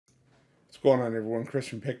What's going on, everyone? Chris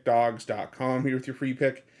from Pickdawgz.com here with your free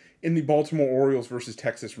pick in the Baltimore Orioles versus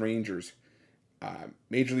Texas Rangers.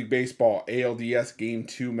 Major League Baseball ALDS Game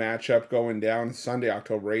 2 matchup going down Sunday,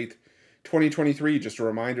 October 8th, 2023. Just a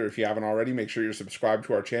reminder, if you haven't already, make sure you're subscribed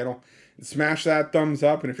to our channel and smash that thumbs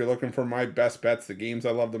up. And if you're looking for my best bets, the games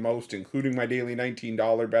I love the most, including my daily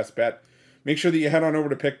 $19 best bet, make sure that you head on over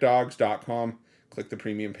to Pickdawgz.com, click the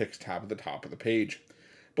Premium Picks tab at the top of the page.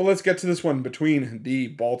 But let's get to this one between the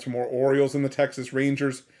Baltimore Orioles and the Texas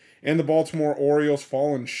Rangers. And the Baltimore Orioles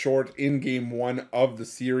fallen short in Game 1 of the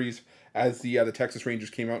series as the Texas Rangers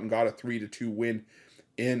came out and got a 3-2 win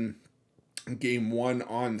in Game 1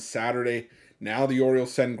 on Saturday. Now the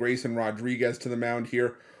Orioles send Grayson Rodriguez to the mound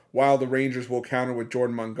here, while the Rangers will counter with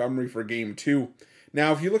Jordan Montgomery for Game 2.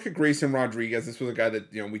 Now, if you look at Grayson Rodriguez, this was a guy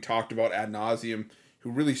that we talked about ad nauseum, who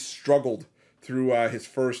really struggled through his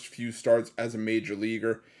first few starts as a major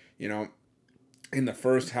leaguer. In the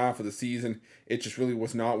first half of the season, it just really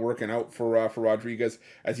was not working out for Rodriguez,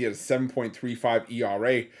 as he had a 7.35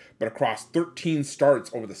 ERA. But across 13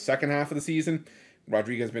 starts over the second half of the season,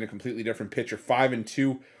 Rodriguez has been a completely different pitcher.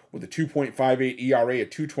 5-2 with a 2.58 ERA, a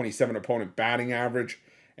 227 opponent batting average.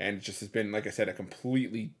 And it just has been, like I said, a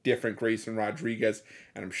completely different Grayson Rodriguez.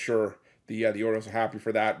 And I'm sure the Orioles are happy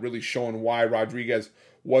for that, really showing why Rodriguez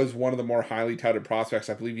was one of the more highly touted prospects.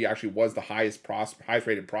 I believe he actually was the highest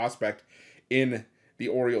rated prospect in the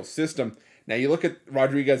Orioles system. Now you look at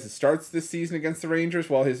Rodriguez's starts this season against the Rangers.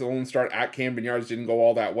 Well, his own start at Camden Yards didn't go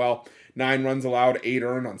all that well. 9 runs allowed, 8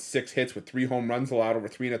 earned on 6 hits with 3 home runs allowed over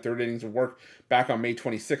 3 1/3 innings of work back on May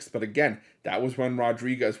 26th. But again, that was when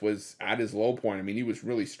Rodriguez was at his low point. I mean, he was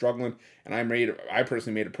really struggling, and I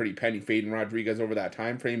personally made a pretty penny fading Rodriguez over that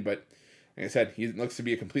time frame. But like I said, he looks to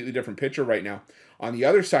be a completely different pitcher right now. On the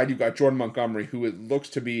other side, you've got Jordan Montgomery, who it looks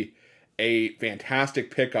to be a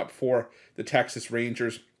fantastic pickup for the Texas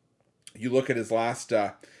Rangers. You look at his last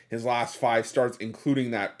 5 starts,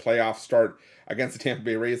 including that playoff start against the Tampa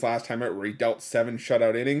Bay Rays last time out, where he dealt 7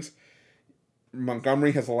 shutout innings.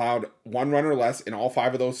 Montgomery has allowed 1 run or less in all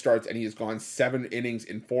 5 of those starts, and he has gone 7 innings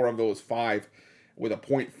in 4 of those 5 with a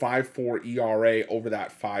 .54 ERA over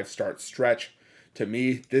that 5-start stretch. To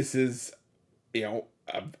me, this is a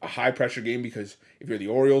high-pressure game, because if you're the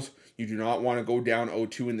Orioles, you do not want to go down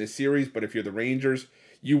 0-2 in this series. But if you're the Rangers,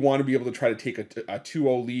 you want to be able to try to take a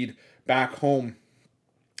 2-0 lead back home.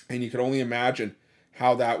 And you can only imagine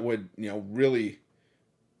how that would, really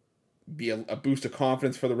be a boost of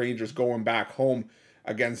confidence for the Rangers going back home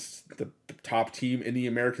against the top team in the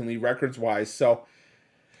American League records-wise. So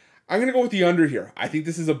I'm going to go with the under here. I think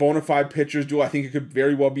this is a bona fide pitcher's duel. I think it could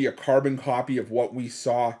very well be a carbon copy of what we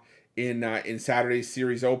saw in Saturday's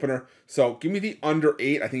series opener. So give me the under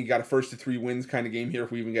 8. I think you got a 1-3 wins kind of game here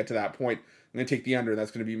if we even get to that point. I'm going to take the under, and that's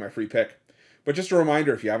going to be my free pick. But just a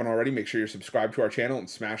reminder, if you haven't already, make sure you're subscribed to our channel and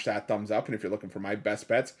smash that thumbs up. And if you're looking for my best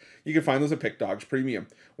bets, you can find those at Pickdawgz Premium.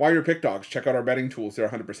 While you're at Pickdawgz, check out our betting tools. They're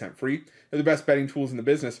 100% free. They're the best betting tools in the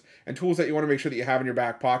business, and tools that you want to make sure that you have in your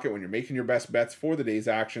back pocket when you're making your best bets for the day's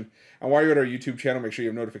action. And while you're at our YouTube channel, make sure you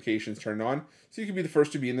have notifications turned on so you can be the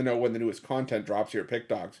first to be in the know when the newest content drops here at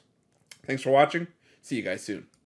Pickdawgz. Thanks for watching. See you guys soon.